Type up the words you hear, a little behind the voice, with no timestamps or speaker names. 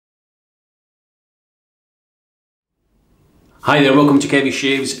Hi there, welcome to Kevy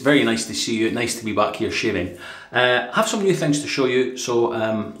Shaves. Very nice to see you, nice to be back here shaving. I have some new things to show you, so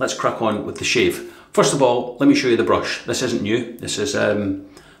let's crack on with the shave. First of all, let me show you the brush. This isn't new, this is not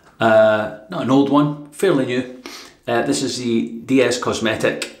an old one, fairly new. This is the DS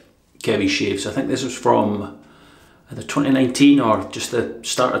Cosmetic Kevy Shaves. I think this was from either 2019 or just the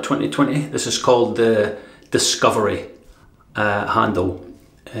start of 2020. This is called the Discovery handle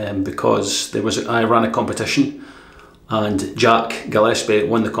because I ran a competition and Jack Gillespie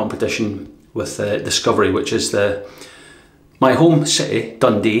won the competition with Discovery, which is my home city,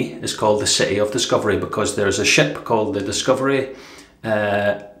 Dundee, is called the City of Discovery because there's a ship called the Discovery.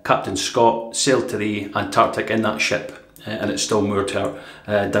 Captain Scott sailed to the Antarctic in that ship and it's still moored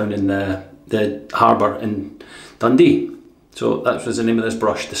down in the harbour in Dundee. So that was the name of this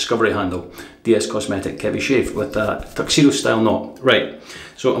brush, Discovery handle, DS Cosmetic Kevy Shave with a tuxedo style knot. Right,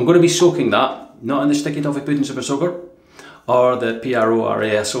 so I'm going to be soaking that, not in the Sticky Toffee Pudding Super Soaker or the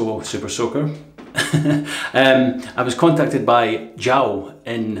PRORASO Super Soaker. I was contacted by João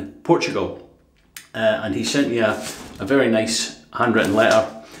in Portugal and he sent me a very nice handwritten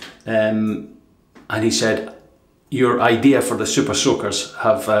letter and he said, your idea for the Super Soakers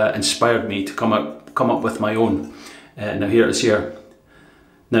have inspired me to come up with my own. Now here it is here.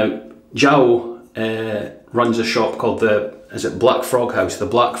 Now João runs a shop called the Black Frog House, the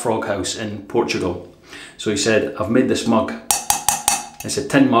Black Frog House in Portugal. So he said, I've made this mug. It's a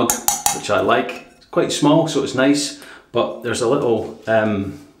tin mug, which I like. It's quite small, so it's nice, but there's a little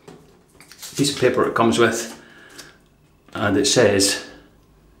piece of paper it comes with, and it says,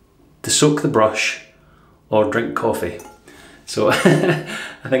 to soak the brush or drink coffee. So I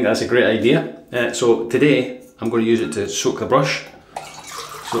think that's a great idea. So today, I'm going to use it to soak the brush.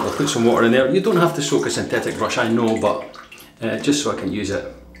 So I'll put some water in there. You don't have to soak a synthetic brush, I know, but just so I can use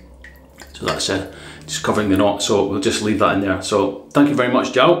it. So that's just covering the knot, so we'll just leave that in there. So thank you very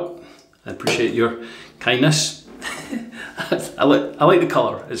much, João. I appreciate your kindness. I like the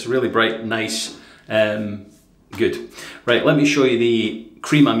colour, it's really bright, nice, good. Right, let me show you the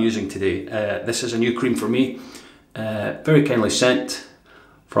cream I'm using today. This is a new cream for me, very kindly sent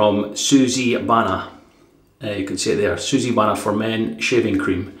from SuezBana. You can see it there, SuezBana for Men shaving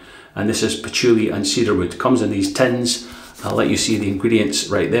cream. And this is patchouli and cedarwood. Comes in these tins. I'll let you see the ingredients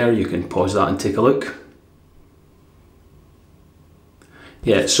right there. You can pause that and take a look.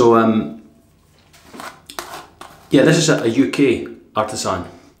 Yeah, so yeah, this is a UK artisan.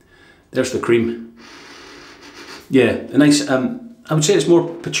 There's the cream. Yeah, a nice, I would say it's more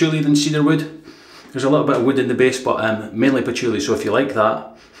patchouli than cedarwood. There's a little bit of wood in the base, but mainly patchouli. So if you like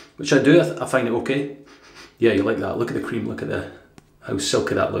that, which I do, I find it okay. Yeah, you like that. Look at the cream, look at how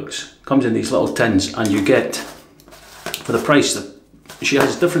silky that looks. Comes in these little tins and you get, for the price, she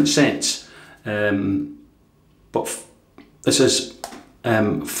has different scents, but this is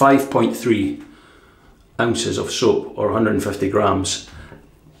 5.3 ounces of soap or 150 grams,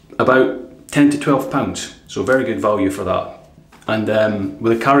 about 10 to 12 pounds, so very good value for that. And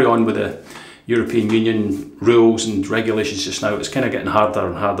with a carry on with the European Union rules and regulations just now, it's kind of getting harder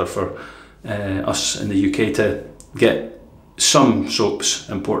and harder for us in the UK to get some soaps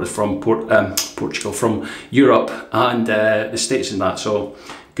imported from Portugal, from Europe and the States and that, so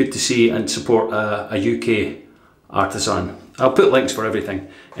good to see and support a UK artisan. I'll put links for everything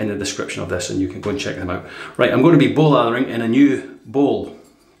in the description of this and you can go and check them out. Right, I'm going to be bowl lathering in a new bowl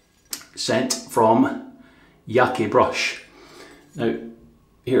sent from Yaki Brush. Now,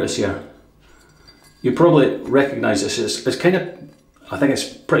 here it is here. You probably recognise this, it's kind of, I think it's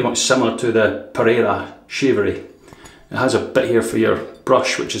pretty much similar to the Pereira Shavery. It has a bit here for your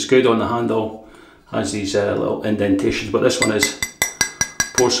brush, which is good on the handle. Has these little indentations, but this one is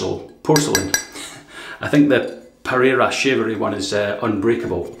porcelain. I think the Pereira Shavery one is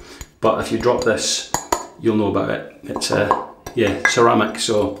unbreakable, but if you drop this, you'll know about it. It's yeah, ceramic,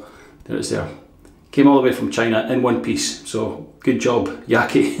 so there it is there. Came all the way from China in one piece, so good job,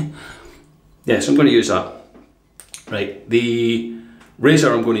 Yaki. Yeah, so I'm going to use that. Right, the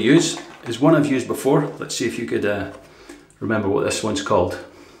razor I'm going to use is one I've used before. Let's see if you could remember what this one's called.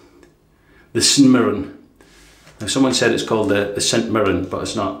 The St Mirren. Now someone said it's called the St Mirren, but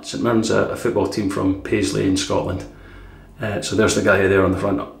it's not. St Mirren's a football team from Paisley in Scotland. So there's the guy there on the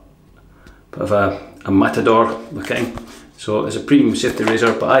front. Bit of a matador looking. So it's a premium safety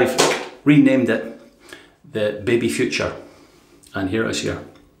razor, but I've renamed it the Baby Future. And here it is here.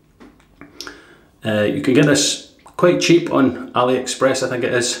 You can get this quite cheap on AliExpress, I think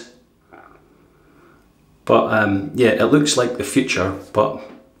it is. But yeah, it looks like the Future, but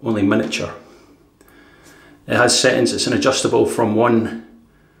only miniature. It has settings, it's an adjustable from 1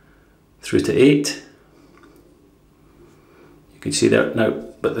 through to 8. You can see there now,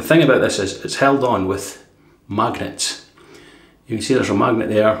 but the thing about this is it's held on with magnets. You can see there's a magnet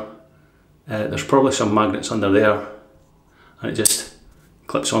there, there's probably some magnets under there, and it just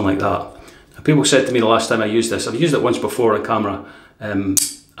clips on like that. Now, people said to me the last time I used this, I've used it once before on camera,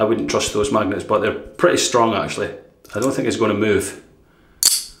 I wouldn't trust those magnets, but they're pretty strong actually. I don't think it's going to move.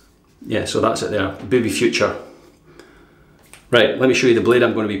 Yeah, so that's it there, baby Futur. Right, let me show you the blade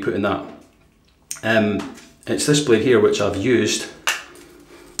I'm going to be putting that. It's this blade here which I've used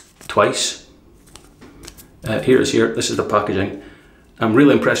twice. Here it is here, this is the packaging. I'm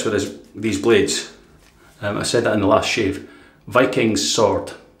really impressed with these blades. I said that in the last shave. Viking's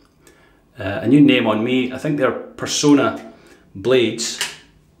sword. A new name on me. I think they're Persona blades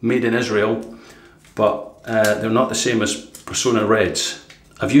made in Israel, but they're not the same as Persona Reds.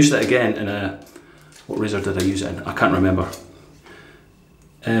 I've used it again in a, what razor did I use it in? I can't remember.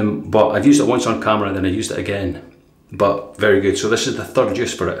 But I've used it once on camera, then I used it again. But very good. So this is the third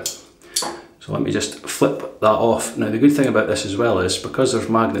use for it. So let me just flip that off. Now the good thing about this as well is, because there's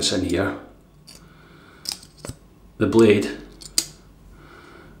magnets in here, the blade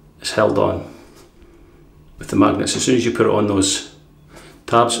is held on with the magnets. As soon as you put it on those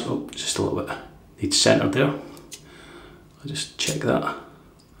tabs, oh, just a little bit, needs centered there. I'll just check that.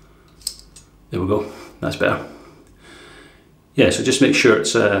 There we go, that's better. Yeah, so just make sure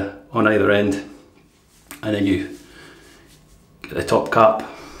it's on either end, and then you get the top cap,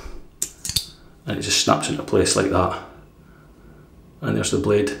 and it just snaps into place like that. And there's the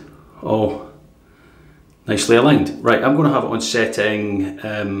blade, all nicely aligned. Right, I'm going to have it on setting,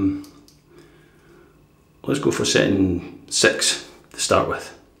 let's go for setting 6 to start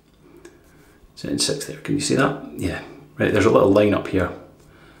with. Setting 6 there, can you see that? Yeah, right, there's a little line up here,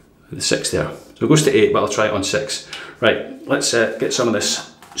 the 6 there. So it goes to 8, but I'll try it on 6. Right, let's get some of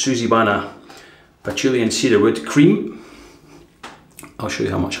this SuezBana Patchouli and Cedarwood cream. I'll show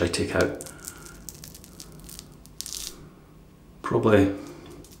you how much I take out. Probably,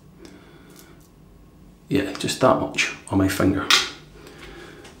 yeah, just that much on my finger.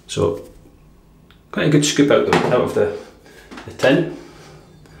 So quite a good scoop out of the tin.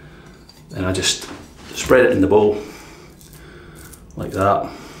 And I just spread it in the bowl like that.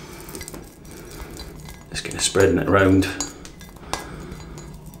 Just kind of spreading it around.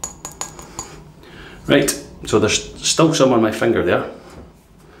 Right, so there's still some on my finger there,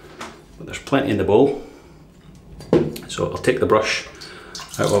 but there's plenty in the bowl. So I'll take the brush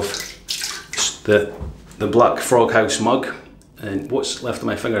out of the black frog house mug, and what's left of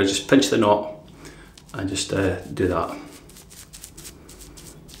my finger, I just pinch the knot and just do that.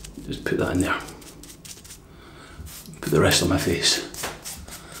 Just put that in there. Put the rest on my face.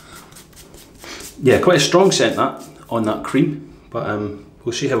 Yeah, quite a strong scent that on that cream, but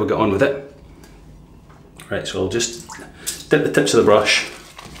we'll see how we get on with it. Right, so I'll just dip the tips of the brush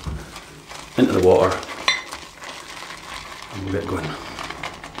into the water and we'll get going.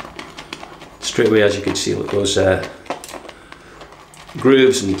 Straight away, as you can see, look, those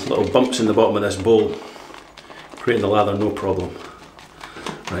grooves and little bumps in the bottom of this bowl, creating the lather, no problem.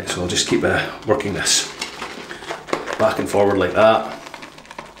 Right, so I'll just keep working this back and forward like that.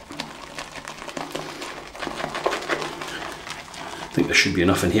 I think there should be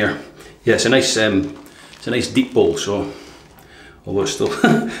enough in here. Yeah, it's a nice deep bowl, so although it's still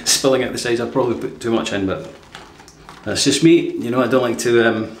spilling out the sides, I've probably put too much in, but that's just me. You know, I don't like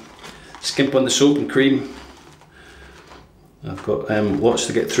to skimp on the soap and cream. I've got lots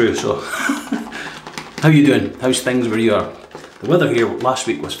to get through, so how you doing? How's things where you are? The weather here last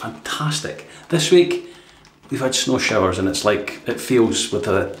week was fantastic. This week we've had snow showers, and it's like, it feels with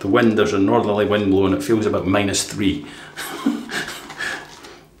the wind, there's a northerly wind blowing, it feels about -3.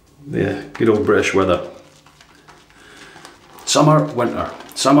 Yeah, good old British weather. Summer, winter,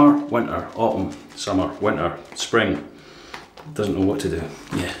 autumn, summer, winter, spring. Doesn't know what to do.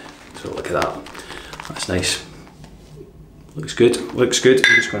 Yeah, so look at that. That's nice. Looks good, looks good.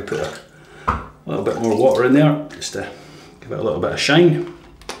 I'm just going to put a little bit more water in there, just to give it a little bit of shine.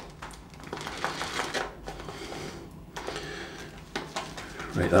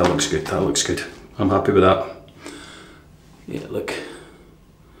 Right, that looks good, that looks good. I'm happy with that. Yeah, look.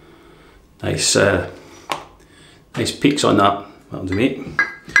 Nice, nice peaks on that. That'll do, mate.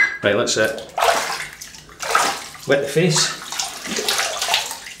 Right, let's wet the face.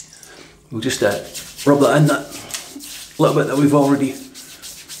 We'll just rub that in, that little bit that we've already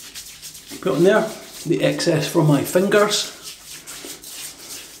put in there, the excess from my fingers.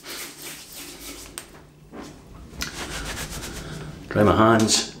 Dry my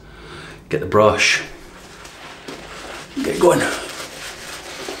hands, get the brush, get going.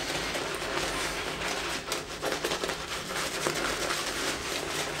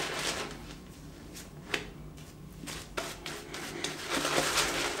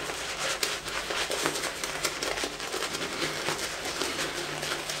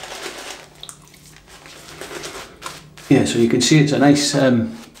 Yeah, so you can see it's a nice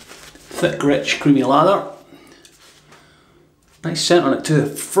thick, rich, creamy lather. Nice scent on it too.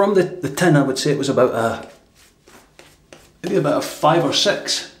 From the tin, I would say it was about maybe about a 5 or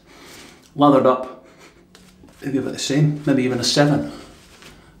 6. Lathered up, maybe about the same, maybe even a 7.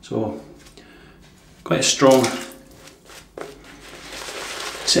 So quite a strong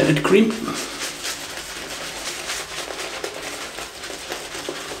scented cream.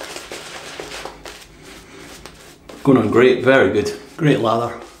 Going on great, very good, great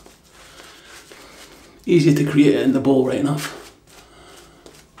lather. Easy to create it in the bowl right enough.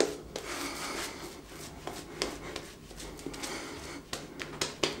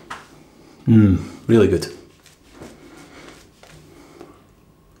 Really good.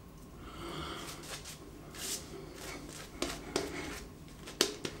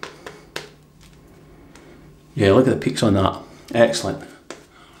 Yeah, look at the peaks on that. Excellent.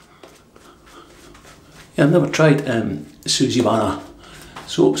 Yeah, I've never tried SuezBana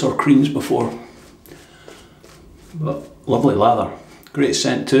soaps or creams before. But lovely lather. Great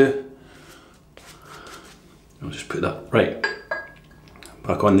scent too. I'll just put that right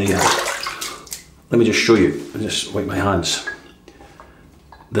back on the... let me just show you. I'll just wipe my hands.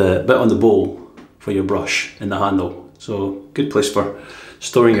 The bit on the bowl for your brush in the handle. So good place for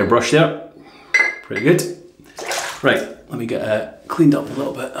storing your brush there. Pretty good. Right, let me get cleaned up a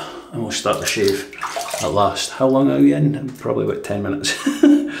little bit and we'll start the shave at last. How long are we in? Probably about 10 minutes.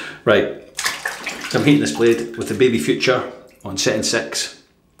 Right, so I'm heating this blade with the Baby Futur on setting 6.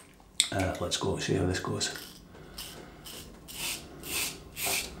 Let's go see how this goes.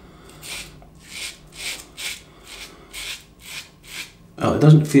 Oh, it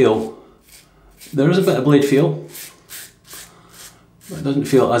doesn't feel, there is a bit of blade feel, but it doesn't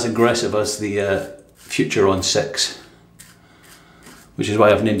feel as aggressive as the Futur on 6, which is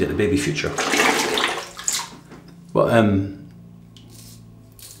why I've named it the Baby Futur. But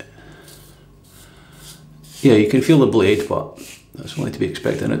yeah, you can feel the blade, but that's only to be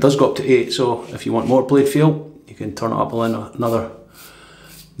expected. And it does go up to 8, so if you want more blade feel, you can turn it up another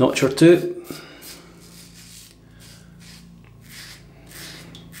notch or 2.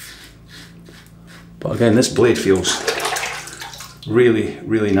 But again, this blade feels really,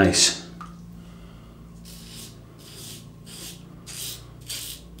 really nice.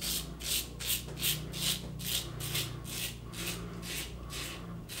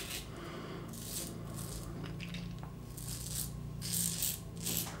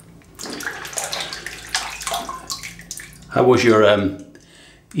 How was your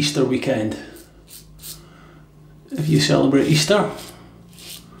Easter weekend? If you celebrate Easter?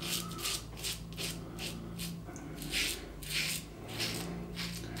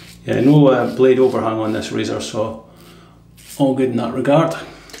 Yeah, no blade overhang on this razor, so all good in that regard.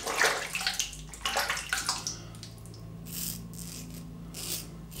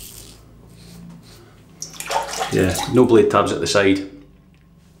 Yeah, no blade tabs at the side.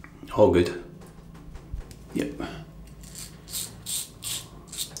 All good. Yep.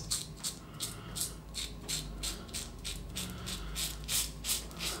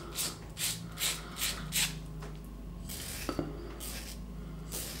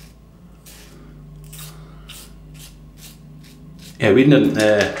 Yeah, we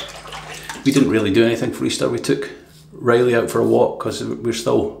didn't really do anything for Easter. We took Riley out for a walk because we're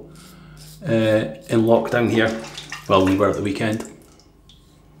still in lockdown here. Well, we were at the weekend.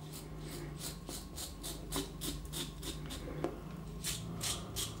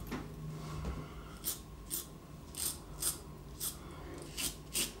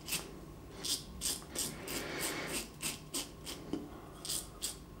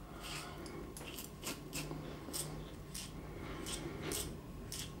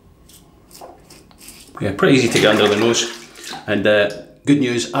 Yeah, pretty easy to get under the nose. And good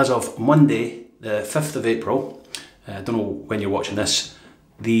news, as of Monday, the 5th of April, I don't know when you're watching this,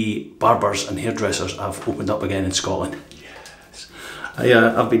 the barbers and hairdressers have opened up again in Scotland. Yes.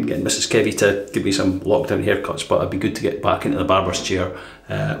 I've been getting Mrs. Kevy to give me some lockdown haircuts, but it'd be good to get back into the barber's chair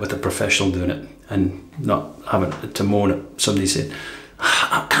with a professional doing it and not having to moan at somebody saying,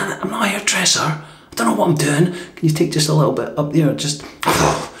 I'm not a hairdresser, I don't know what I'm doing, can you take just a little bit up there, just...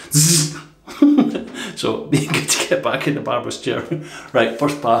 So be good to get back in the barber's chair. Right,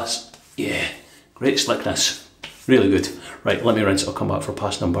 first pass, yeah, great slickness, really good. Right, let me rinse it, I'll come back for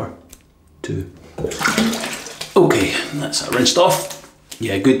pass number 2. Okay, that's that rinsed off.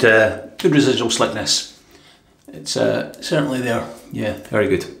 Yeah, good residual slickness. It's certainly there, yeah, very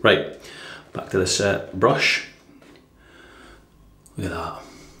good. Right, back to this brush. Look at that,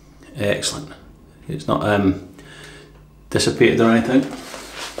 excellent. It's not dissipated or anything.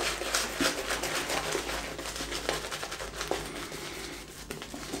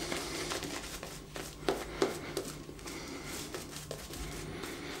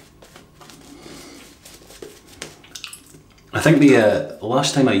 I think the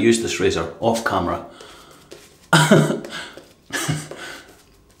last time I used this razor off camera,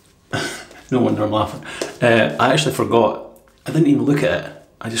 no wonder I'm laughing, I actually forgot, I didn't even look at it,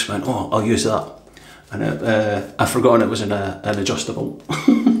 I just went, oh, I'll use that, and I forgot it was an adjustable.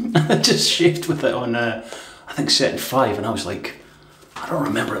 I just shaved with it on, I think setting 5, and I was like, I don't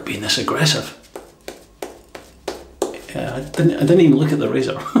remember it being this aggressive. Yeah, I didn't even look at the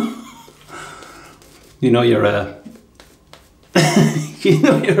razor. You know you're you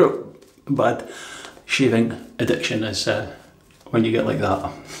know your bad shaving addiction is when you get like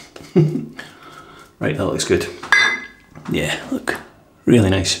that. Right, that looks good. Yeah, look,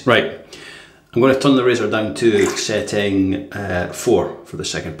 really nice. Right, I'm going to turn the razor down to setting 4 for the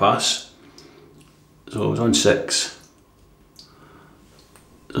second pass. So I was on 6.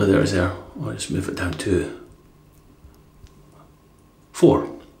 So there's there. I'll just move it down to 4.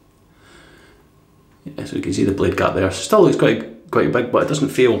 Yeah, so you can see the blade gap there. Still looks quite big, but it doesn't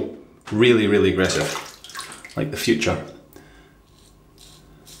feel really aggressive like the Futur.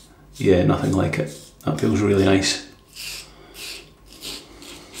 Yeah, nothing like it. That feels really nice.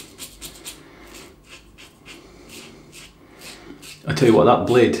 I tell you what, that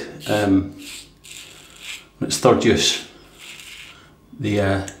blade, when its third use,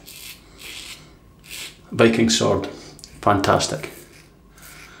 the Viking sword, fantastic.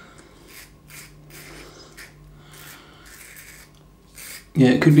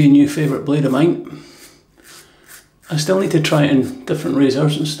 Yeah, it could be a new favourite blade of mine. I still need to try it in different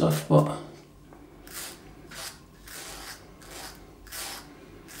razors and stuff, but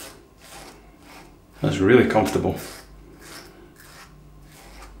that's really comfortable.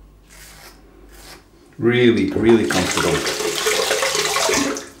 Really comfortable.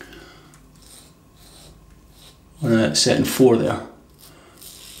 On setting 4 there.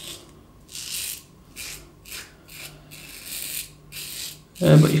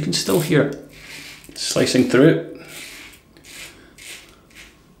 But you can still hear it slicing through it.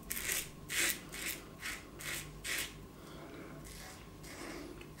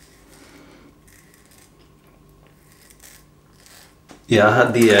 Yeah, I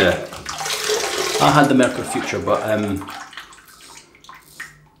had the Mercury Futur, but I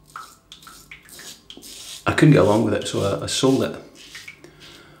couldn't get along with it, so I sold it.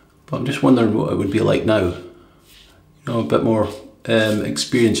 But I'm just wondering what it would be like now. You know, a bit more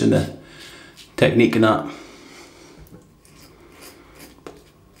experience in the technique and that.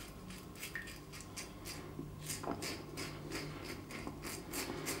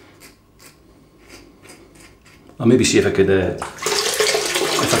 I'll maybe see if I could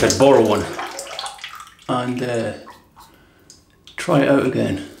borrow one and try it out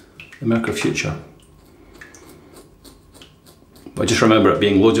again, the Mercury Futur. But I just remember it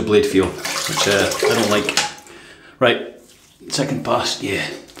being loads of blade feel, which I don't like. Right, second pass, yeah,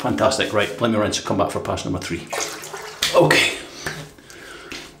 fantastic. Right, let me rinse and come back for pass number 3. Okay,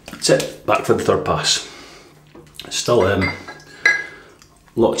 that's it, back for the third pass. Still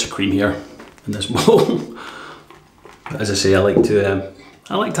lots of cream here in this bowl. But as I say, I like to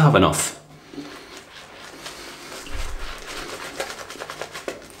have enough.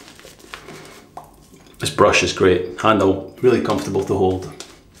 This brush is great, handle really comfortable to hold.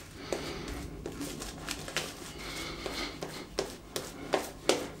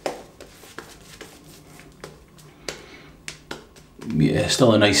 Yeah,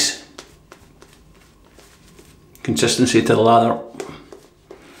 still a nice consistency to the lather.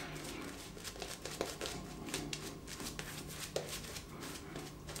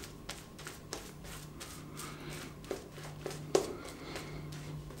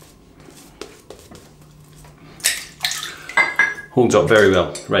 Holds up very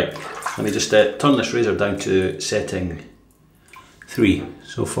well. Right, let me just turn this razor down to setting 3.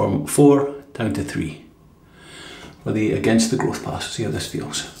 So from 4 down to 3. For the against the growth pass, see how this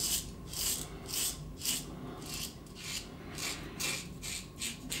feels.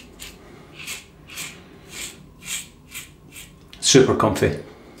 Super comfy.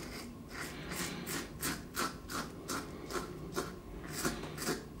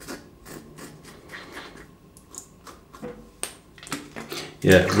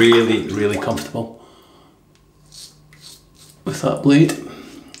 Yeah, really comfortable with that blade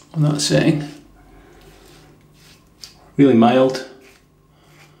on that setting. Really mild,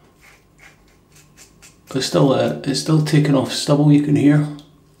 but it's still taking off stubble, you can hear.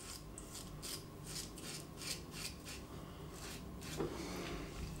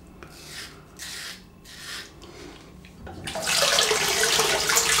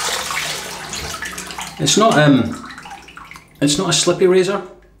 It's not a slippy razor.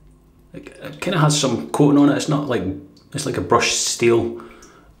 It kind of has some coating on it. It's not like it's like a brushed steel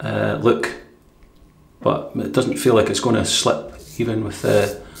look, but it doesn't feel like it's going to slip even with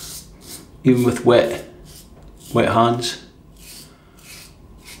wet hands.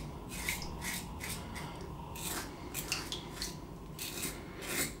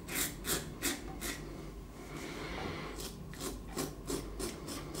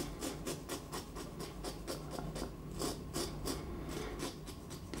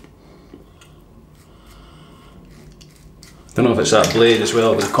 Don't know if it's that blade as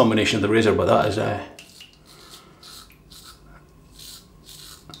well with the combination of the razor, but that is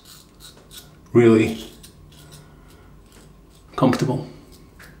really comfortable.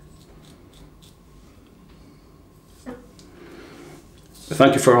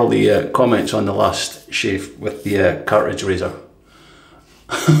 Thank you for all the comments on the last shave with the cartridge razor.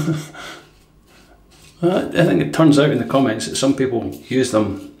 I think it turns out in the comments that some people use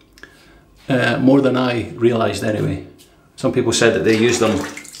them more than I realised anyway. Some people said that they use them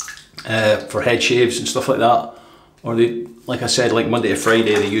for head shaves and stuff like that, or they, like I said, like Monday to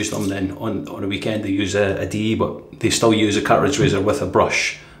Friday they use them, then on a weekend they use a DE, but they still use a cartridge razor with a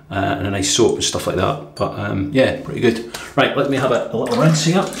brush and a nice soap and stuff like that. But yeah, pretty good. Right, let me have a little rinse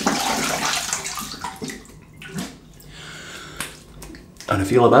here and a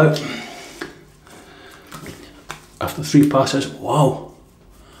feel about. After 3 passes, wow,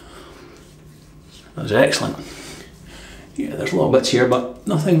 that was excellent. Yeah, there's little bits here, but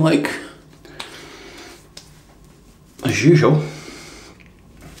nothing like as usual.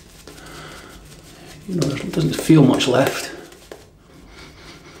 You know, there doesn't feel much left.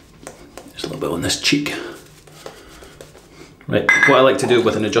 There's a little bit on this cheek. Right, what I like to do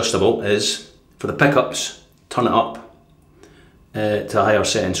with an adjustable is, for the pickups, turn it up to a higher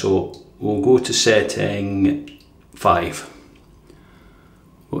setting. So we'll go to setting 5.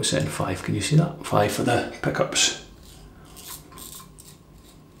 Go to setting 5, can you see that? 5 for the pickups.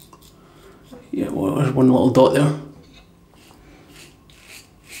 Yeah, well, there's one little dot there.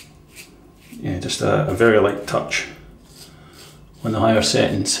 Yeah, just a very light touch on the higher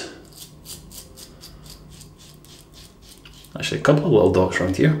settings. Actually, a couple of little dots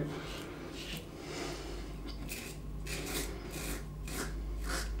around here.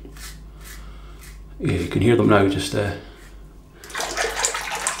 Yeah, you can hear them now, just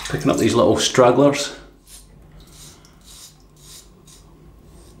picking up these little stragglers.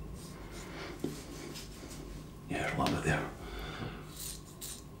 Yeah, there's a little bit there.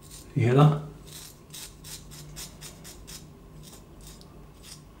 You hear that?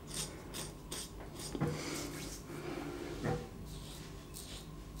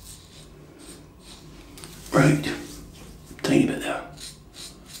 Right, tiny bit there.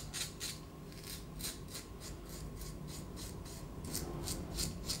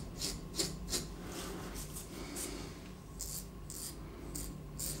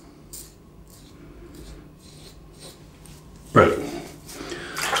 Right,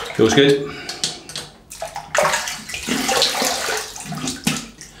 feels good.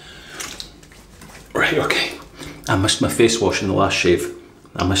 Right, okay. I missed my face wash in the last shave.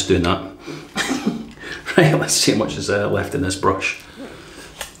 I missed doing that. Right, let's see how much is left in this brush.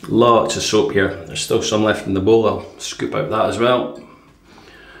 Lots of soap here. There's still some left in the bowl. I'll scoop out that as well.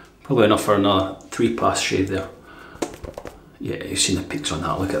 Probably enough for another 3-pass shave there. Yeah, you've seen the peaks on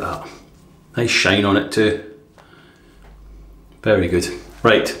that, look at that. Nice shine on it too. Very good.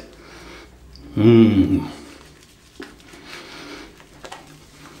 Right.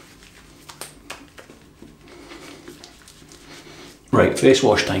 Right, face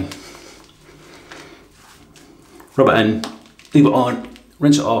wash time. Rub it in, leave it on,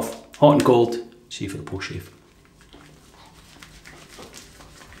 rinse it off, hot and cold, see you for the post shave.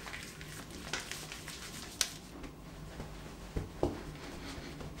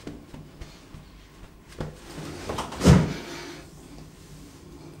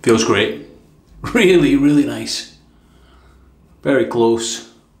 Feels great. Really, really nice. Very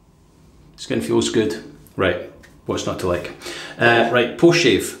close. Skin feels good. Right, what's not to like? Right, post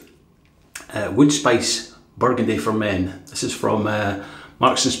shave. Woodspice Burgundy for Men. This is from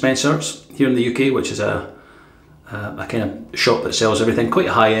Marks and Spencer's here in the UK, which is a kind of shop that sells everything. Quite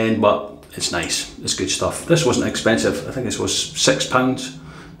high end, but it's nice. It's good stuff. This wasn't expensive. I think this was £6.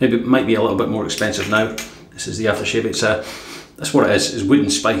 Maybe it might be a little bit more expensive now. This is the aftershave. It's that's what it is. It's wood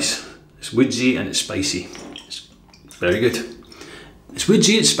and spice. It's woodsy and it's spicy. It's very good. It's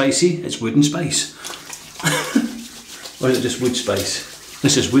woodsy, it's spicy, it's wood and spice. Or is it just wood spice?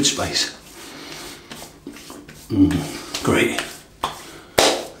 This is wood spice. Great.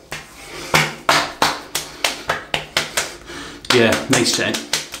 Yeah, nice scent.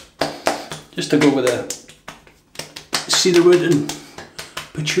 Just to go with the Cedarwood and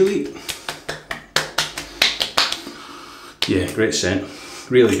Patchouli. Yeah, great scent,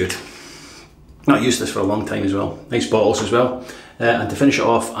 really good. Not used this for a long time as well. Nice bottles as well. And to finish it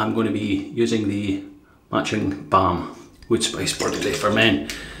off, I'm going to be using the matching Balm Woodspice Burgundy for men.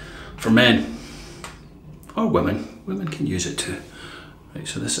 For men or women. Women can use it too. Right,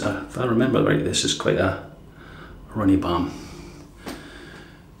 so this, if I remember right, this is quite a runny balm.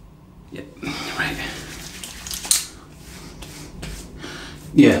 Yep, right.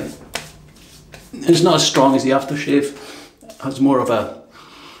 Yeah, it's not as strong as the aftershave. It has more of a,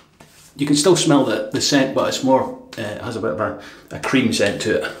 you can still smell the scent, but it's more, it has a bit of a cream scent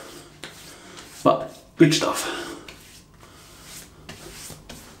to it. But good stuff.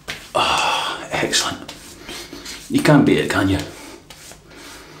 Ah, excellent. You can't beat it, can you?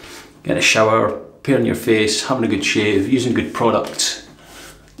 Get a shower, pairing your face, having a good shave, using good products,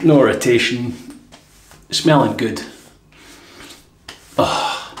 no irritation, smelling good.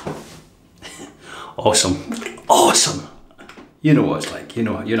 Oh, awesome, awesome. You know what it's like, you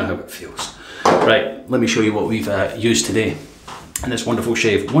know how it feels. Right, let me show you what we've used today in this wonderful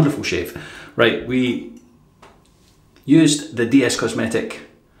shave, Right, we used the DS Cosmetic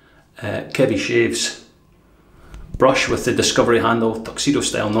Kevy Shaves brush with the Discovery handle, tuxedo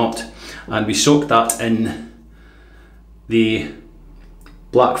style knot, and we soaked that in the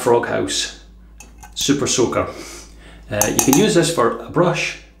Black Frog House Super Soaker. You can use this for a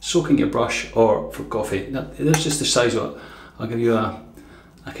brush, soaking your brush, or for coffee. There's just the size of it. I'll give you that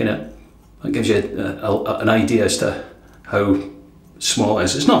gives you an idea as to how small it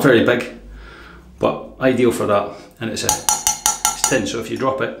is. It's not very big, but ideal for that, and it's tin, so if you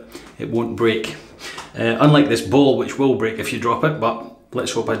drop it, it won't break. Unlike this bowl, which will break if you drop it, but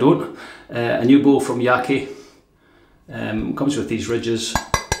let's hope I don't. A new bowl from Yaki. Comes with these ridges.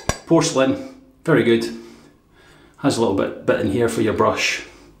 Porcelain, very good. Has a little bit in here for your brush,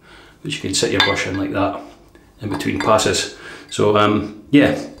 which you can sit your brush in like that, in between passes. So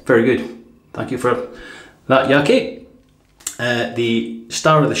yeah, very good. Thank you for that, Yaki. The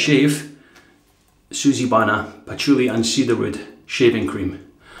star of the shave, SuezBana Patchouli and Cedarwood shaving cream.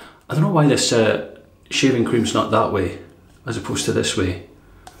 I don't know why this shaving cream's not that way as opposed to this way.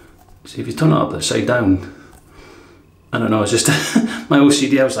 See, if you turn it upside down, I don't know, it's just my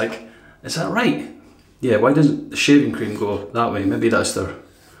OCD. I was like, is that right? Yeah, why doesn't the shaving cream go that way? Maybe that's their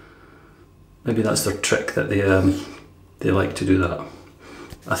trick, that they like to do that.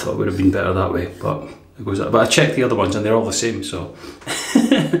 I thought it would have been better that way, but it goes that. But I checked the other ones and they're all the same, so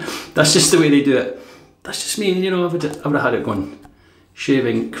that's just the way they do it. That's just me, you know. I would have had it going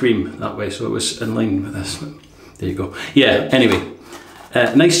shaving cream that way, so it was in line with this. There you go. Yeah, anyway,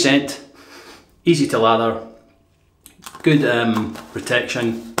 nice scent, easy to lather, good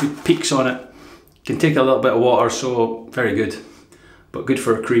protection, good peaks on it, can take a little bit of water, so very good, but good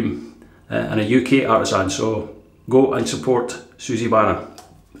for a cream, and a UK artisan, so go and support SuezBana,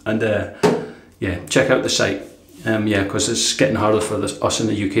 and yeah, check out the site, yeah, because it's getting harder for us in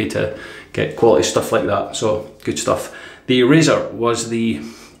the UK to get quality stuff like that, so good stuff. The razor was the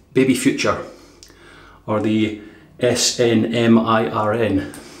Baby Futur, or the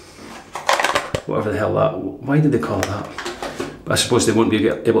SNMIRN, whatever the hell that, why did they call it that? But I suppose they won't be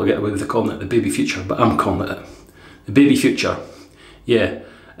able to get away with calling it the Baby Futur, but I'm calling it the Baby Futur. Yeah,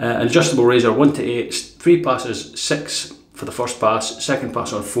 an adjustable razor, 1 to 8, 3 passes, 6 for the first pass, second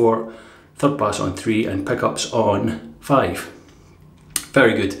pass on 4, third pass on 3, and pickups on 5.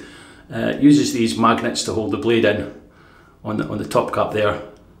 Very good. Uses these magnets to hold the blade in on the top cap there,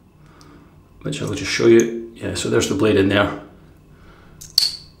 which I will just show you. Yeah, so there's the blade in there.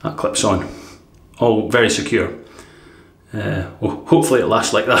 That clips on. All very secure. Well, hopefully it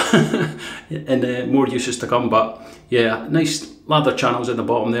lasts like that and more uses to come, but yeah, nice lather channels in the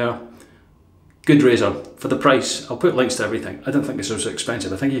bottom there. Good razor for the price. I'll put links to everything. I don't think this was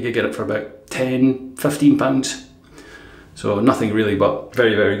expensive. I think you could get it for about 10, 15 pounds. So nothing really, but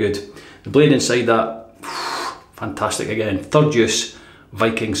very, very good. The blade inside that, fantastic again. Third use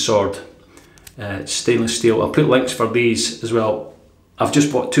Viking sword, stainless steel. I'll put links for these as well. I've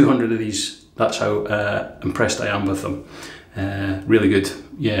just bought 200 of these. That's how impressed I am with them. Really good.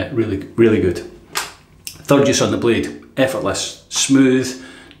 Yeah, really, really good. Third use on the blade, effortless, smooth,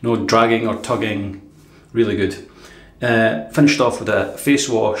 no dragging or tugging, really good. Finished off with a face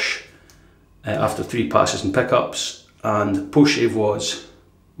wash after 3 passes and pickups, and post shave was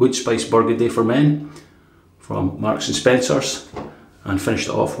Woodspice Burgundy for Men from Marks and Spencer's, and finished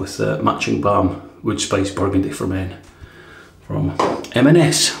it off with the matching Balm Woodspice Burgundy for Men from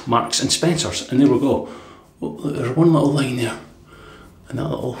M&S, Marks and Spencer's. And there we go. Oh, there's one little line there and that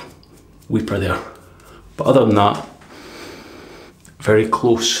little weeper there, but other than that, very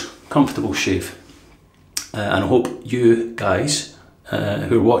close, comfortable shave. And I hope you guys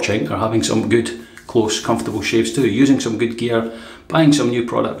who are watching are having some good, close, comfortable shaves too, using some good gear, buying some new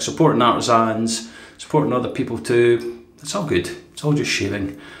products, supporting artisans, supporting other people too. It's all good. It's all just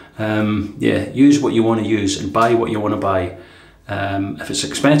shaving. Yeah, use what you want to use and buy what you want to buy. If it's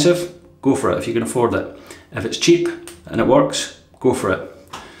expensive, go for it if you can afford it. If it's cheap and it works, go for it.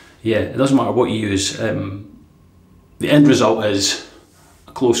 Yeah, it doesn't matter what you use. The end result is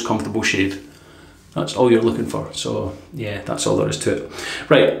a close, comfortable shave. That's all you're looking for. So yeah, that's all there is to it.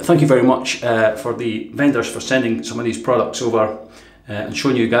 Right, thank you very much for the vendors for sending some of these products over and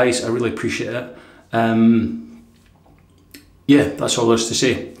showing you guys. I really appreciate it. Yeah, that's all there is to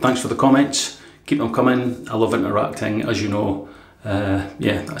say. Thanks for the comments. Keep them coming. I love interacting, as you know.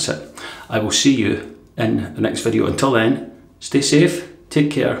 Yeah, that's it. I will see you in the next video. Until then, stay safe,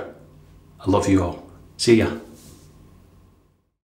 take care. I love you all. See ya.